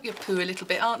 sexing up your poo a little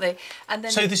bit, aren't they? And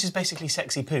then So this is basically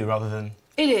sexy poo rather than...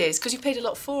 It is, because you paid a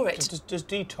lot for it. Does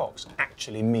detox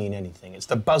actually mean anything? It's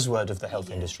the buzzword of the health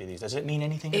industry these days. Does it mean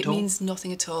anything at all? It means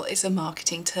nothing at all. It's a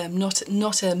marketing term,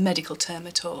 not a medical term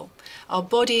at all. Our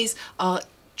bodies are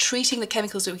treating the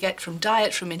chemicals that we get from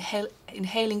diet, from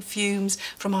inhaling fumes,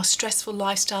 from our stressful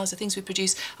lifestyles, the things we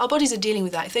produce. Our bodies are dealing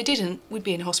with that. If they didn't, we'd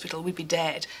be in hospital, we'd be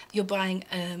dead. You're buying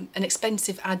an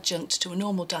expensive adjunct to a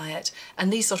normal diet,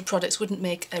 and these sort of products wouldn't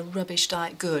make a rubbish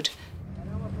diet good.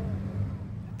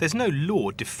 There's no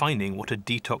law defining what a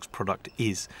detox product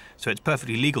is, so it's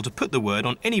perfectly legal to put the word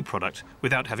on any product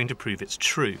without having to prove it's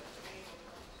true.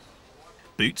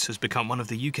 Boots has become one of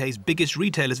the UK's biggest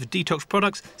retailers of detox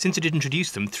products since it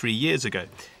introduced them 3 years ago.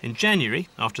 In January,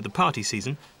 after the party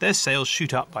season, their sales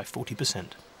shoot up by 40%.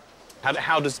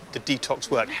 How does the detox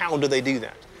work? How do they do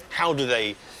that? How do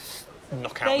they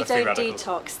knock out the free radicals? They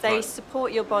don't detox. They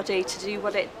support your body to do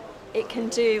what it can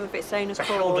do of its own accord.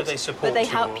 So how do they support But they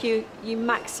help you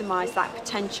maximise that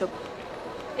potential.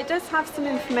 It does have some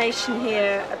information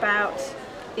here about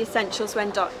the essentials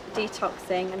when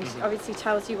detoxing, and obviously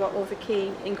tells you what all the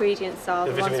key ingredients are.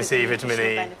 The vitamin C, vitamin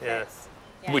E, yeah. Yes.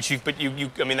 Which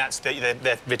I mean,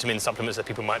 they're vitamin supplements that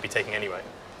people might be taking anyway.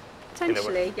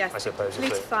 Potentially, yes. I suppose.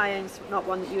 Glutathione's not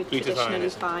one that you would traditionally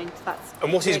find. That's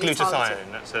and what is really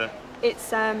glutathione? That's a...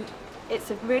 It's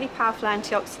a really powerful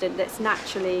antioxidant that's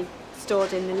naturally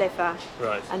stored in the liver.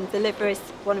 Right. And the liver is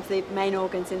one of the main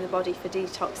organs in the body for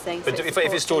detoxing. But if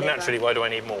it's stored naturally, why do I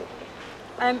need more?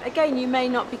 Again, you may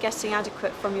not be getting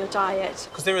adequate from your diet.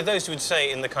 Because there are those who would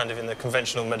say in the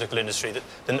conventional medical industry that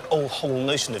the whole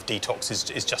notion of detox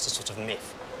is just a sort of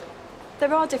myth.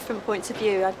 There are different points of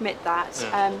view, I admit that.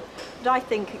 Yeah. But I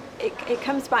think it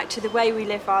comes back to the way we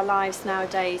live our lives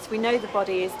nowadays. We know the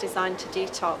body is designed to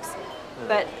detox,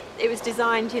 but it was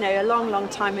designed, you know, a long, long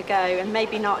time ago and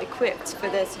maybe not equipped for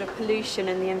the sort of pollution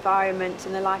and the environment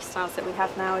and the lifestyles that we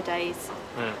have nowadays.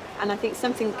 And I think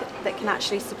something that can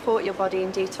actually support your body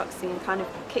in detoxing and kind of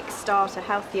kick-start a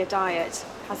healthier diet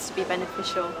has to be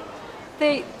beneficial.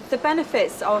 The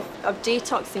benefits of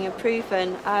detoxing are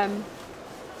proven.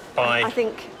 I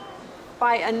think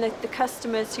and the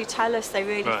customers who tell us they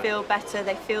really feel better,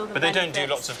 they feel the benefits. But they don't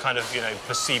do lots of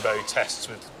placebo tests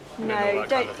with... No,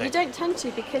 you don't tend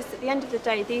to, because at the end of the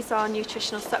day, these are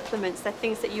nutritional supplements. They're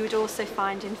things that you would also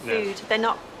find in food.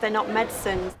 Yeah. They're not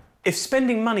medicines. If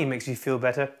spending money makes you feel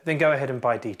better, then go ahead and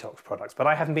buy detox products. But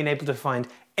I haven't been able to find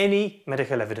any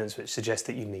medical evidence which suggests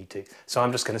that you need to. So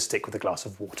I'm just going to stick with a glass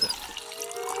of water.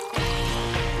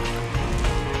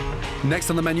 Next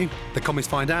on the menu, the commies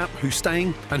find out who's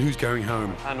staying and who's going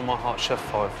home. Hand on my heart, Chef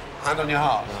 5. Hand on your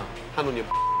heart? Yeah. Hand on your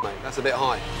mate. That's a bit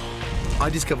high. I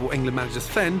discover what England manager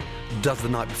Sven does the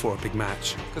night before a big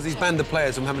match. Because he's banned the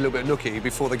players from having a little bit of nookie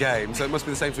before the game, so it must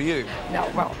be the same for you. No,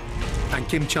 well. And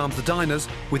Kim charms the diners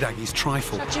with Aggie's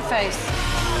trifle. Shut your face.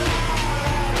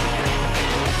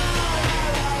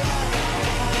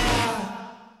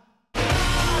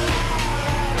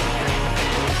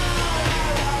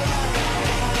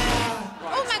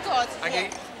 Oh my God.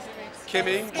 Aggie.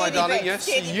 Kimmy, my darling, yes,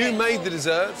 you made the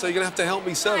dessert, so you're going to have to help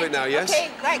me serve it now, yes? Okay,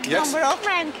 right, come on, we're off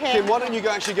round, Kim. Kim, why don't you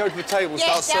actually go to the table and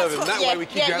start serving them? That way we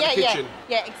keep you out of the kitchen.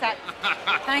 Yeah, exactly.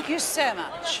 Thank you so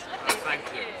much. Thank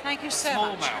you. Thank you so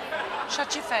Small much. mouth.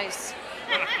 Shut your face.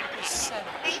 So,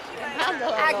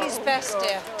 Aggie's best,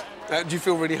 dear. Do you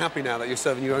feel really happy now that you're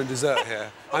serving your own dessert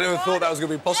here? I never thought that was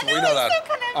going to be possible, you know that?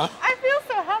 I feel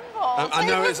so humble. I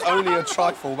know it's only a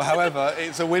trifle, but however,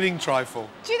 it's a winning trifle.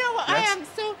 Do you know what? Yes? I am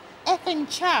so effing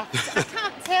chuffed. I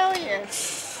can't tell you.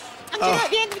 And you know,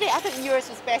 at the end of the day, I think yours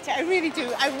was better. I really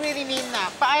do. I really mean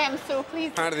that. But I am so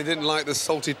pleased. Apparently they didn't like the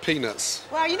salted peanuts.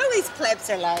 Well, you know what these plebs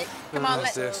are like. Come on,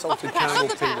 let's... Salted caramel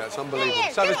peanuts, unbelievable.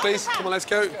 Yeah, Service, please. Come on, let's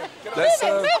go. Let's,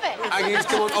 move it. Aggies,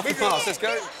 come on, off the pass. Let's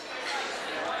go.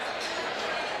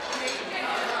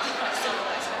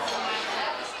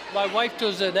 My wife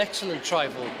does an excellent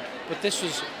trifle, but this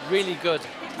was really good.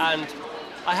 And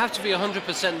I have to be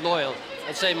 100% loyal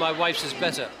and say my wife's is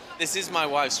better. This is my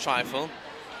wife's trifle,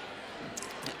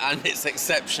 and it's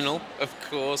exceptional, of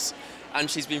course, and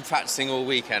she's been practicing all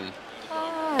weekend.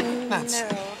 Oh, Nance.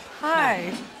 no.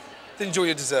 Hi. Enjoy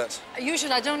your dessert.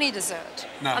 Usually I don't eat dessert.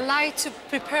 No. I like to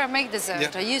make dessert.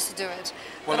 Yeah. I used to do it.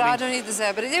 Well, but I I, mean- don't eat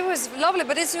dessert. But it was lovely.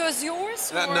 But it was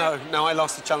yours? or- No, I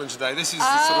lost the challenge today. This is the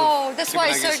Oh, sort of that's why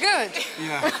it's so chicken good.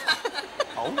 Yeah.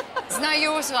 Oh. It's not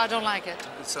yours, so I don't like it.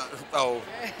 It's, oh,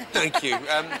 thank you.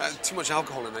 Too much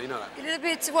alcohol in there, you know that. A little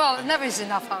bit, well, never is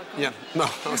enough alcohol. Yeah, no,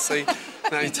 I'll see.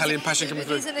 Now Italian passion coming It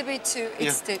through. is a little bit too,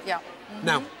 it's too, yeah.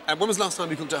 Now, when was the last time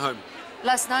you cooked at home?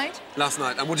 Last night, Last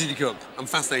night. And what did you cook? I'm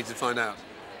fascinated to find out.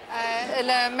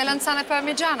 la melanzana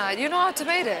parmigiana. Do you know how to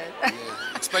make it?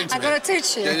 Explain to I'm me. going to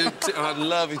teach you. Yeah, I'd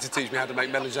love you to teach me how to make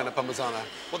melanzana parmigiana.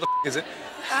 What the is it?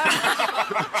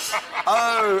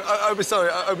 Sorry,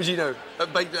 aubergine.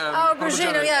 Baked.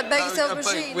 Aubergine, yeah, baked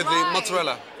aubergine. With the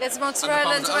mozzarella. It's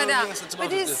mozzarella and parmesan. tomato. Oh, yes, and But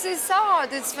tomatoes, it's hard.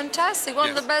 It's fantastic. One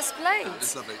of Yes. the best plates.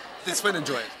 It's lovely. Did Sven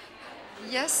enjoy it?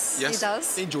 Yes, Yes. he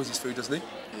does. He enjoys his food, doesn't he?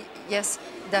 Yes,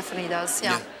 definitely does.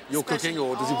 Yeah. You're cooking,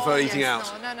 or does he prefer eating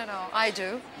out? No. I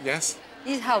do. Yes.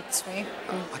 He helps me.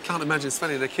 I can't imagine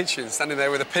Sven in the kitchen, standing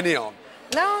there with a penny on.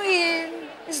 No,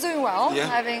 he's doing well. Yeah?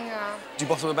 Having. Do you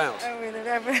boss him about?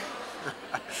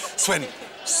 Sven,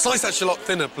 slice that shallot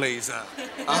thinner, please.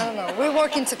 No. We're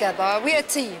working together. We're a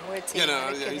team. We're a team. You know,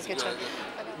 in the kitchen.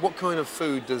 What kind of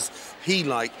food does he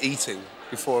like eating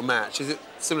before a match? Is it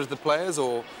similar to the players,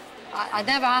 or I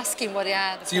never ask him what he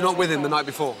had. so you're not with him the night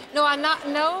before? No, I'm not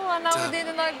Damn. with him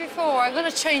the night before. I'm going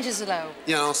to change his slow.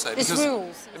 Yeah, I'll say. It's because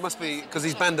rules. It must be because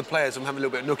he's banned the players from having a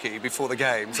little bit of nookie before the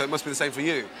game, so it must be the same for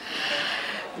you.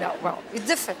 No, well, it's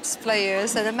different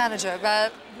players and a manager,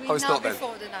 but we Oh, it's know not then.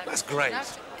 before the night. That's great.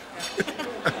 That's-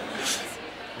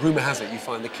 Rumour has it you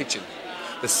find the kitchen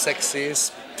the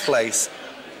sexiest place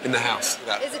in the house.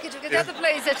 Is it because the other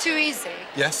players are too easy?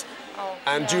 Yes. Oh,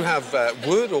 And do you have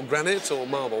wood or granite or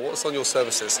marble? What's on your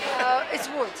services? It's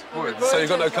wood. Wood. So you've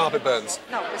got no carpet burns?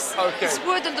 No, it's, Okay. it's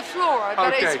wood on the floor,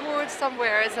 but Okay. it's wood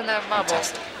somewhere. It's in a marble.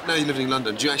 Now you're living in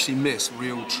London. Do you actually miss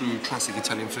real, true, classic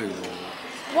Italian food?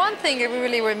 Or? One thing we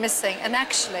really were missing, and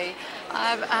actually,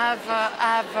 I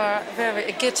have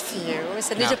a gift for you. It's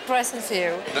a little present for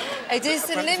you. It is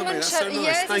a limoncello. So nice.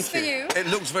 Yes, Thank it's for you. It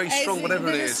looks very strong, whatever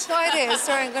it is. It is.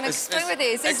 So I'm going to It's- explain what it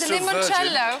is. It's a extra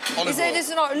limoncello. virgin olive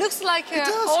oil. It looks like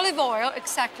olive oil,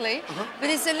 exactly. But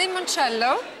it's a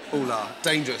limoncello. Ooh la,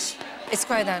 dangerous. It's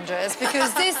quite dangerous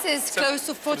because this is close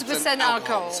to 40%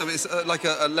 alcohol. So it's like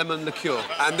a lemon liqueur.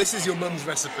 And this is your mum's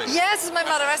recipe. Yes, it's my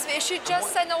mother's recipe. She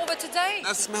just sent over today.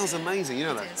 That smells amazing, you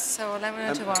know that? So let me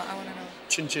know to what I want to know.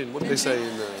 Chin chin, what do they say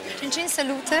in Chin chin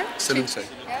salute. Salute?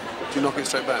 Yeah. Do you knock it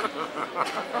straight back?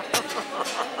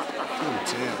 Oh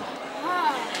dear.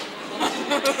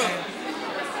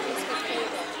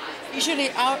 Usually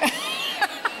our...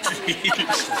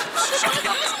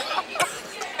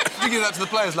 You give that to the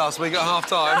players last week at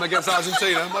half-time against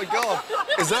Argentina. My God.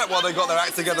 Is that why they got their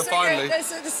act together finally?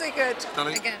 That's so good.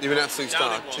 Darling, Again. you're an absolute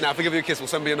star. Now, if I give you a kiss, will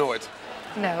someone be annoyed?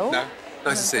 No. No?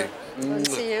 Nice to see you. Nice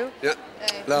to see you. Yeah.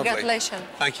 Lovely. Congratulations.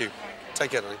 Thank you.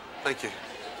 Take care, darling. Thank you.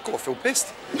 God, I feel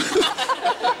pissed.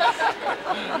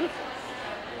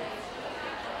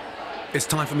 It's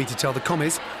time for me to tell the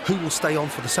commies who will stay on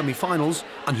for the semi-finals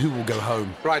and who will go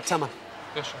home. Right, Tama.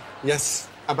 Yes, sir. Yes,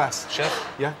 Abbas. Chef.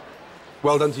 Yeah.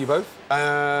 Well done to you both.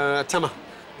 Tama,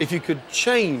 if you could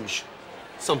change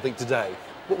something today,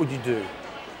 what would you do?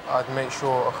 I'd make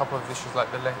sure a couple of dishes like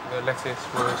the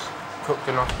lettuce was cooked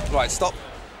enough. Right, stop.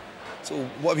 So,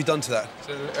 what have you done to that?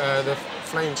 So, the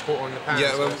flames caught on the pan.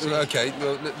 Yeah, so well, it's- okay.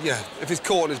 Well, yeah, if it's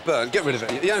caught and it's burnt, get rid of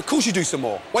it. Yeah, of course you do some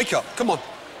more. Wake up, come on.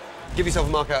 Give yourself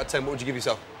a mark out of 10. What would you give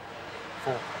yourself?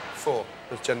 4. 4.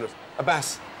 That's generous.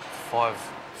 Abbas? 5.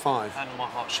 5. Hand on my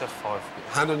heart, Chef, 5.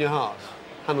 Hand on your heart.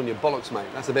 Hand on your bollocks, mate.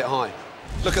 That's a bit high.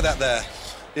 Look at that there.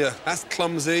 Yeah, that's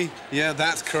clumsy. Yeah,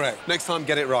 that's correct. Next time,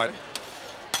 get it right.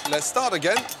 Let's start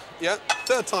again. Yeah,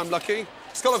 third time lucky.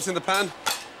 Scallops in the pan.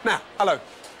 Now, hello.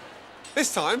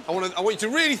 This time, I want you to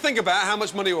really think about how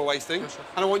much money we're wasting, and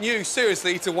I want you,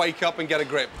 seriously, to wake up and get a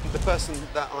grip. The person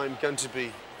that I'm going to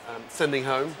be sending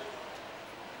home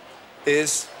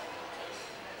is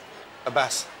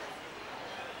Abbas.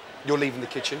 You're leaving the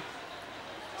kitchen.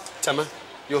 Tema,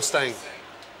 you're staying.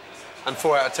 And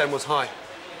 4 out of 10 was high.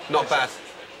 Not bad,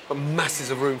 but masses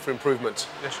of room for improvement.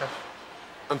 Yes, chef.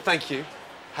 And thank you.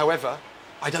 However,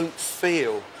 I don't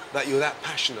feel that you're that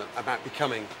passionate about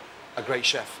becoming a great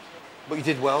chef. But you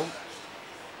did well,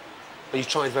 and you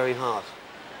tried very hard.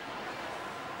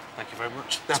 Thank you very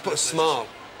much. Now put a smile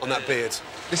on that beard.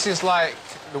 This is like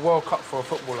the World Cup for a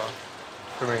footballer,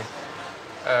 for me.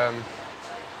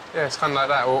 Yeah, it's kind of like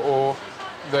that, or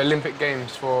the Olympic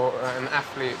Games for an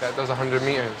athlete that does 100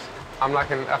 metres. I'm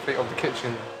like an athlete of the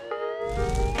kitchen.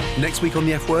 Next week on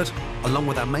The F Word, along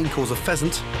with our main course of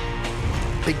pheasant,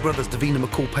 Big Brother's Davina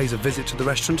McCall pays a visit to the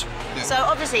restaurant. So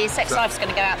obviously sex life's going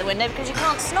to go out the window because you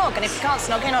can't snog, and if you can't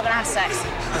snog, you're not going to have sex.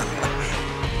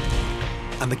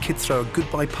 And the kids throw a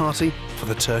goodbye party for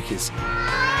the turkeys.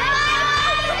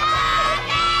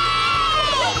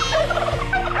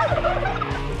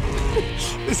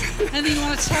 Anything you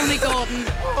want to tell me, Gordon?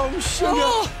 Oh, sugar.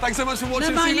 Oh, thanks so much for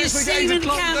watching. never mind See you your next week at 8 semen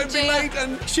o'clock. camp, Don't be dear. late,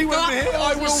 and she won't be here.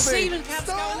 I will be. Semen camp's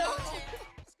going up.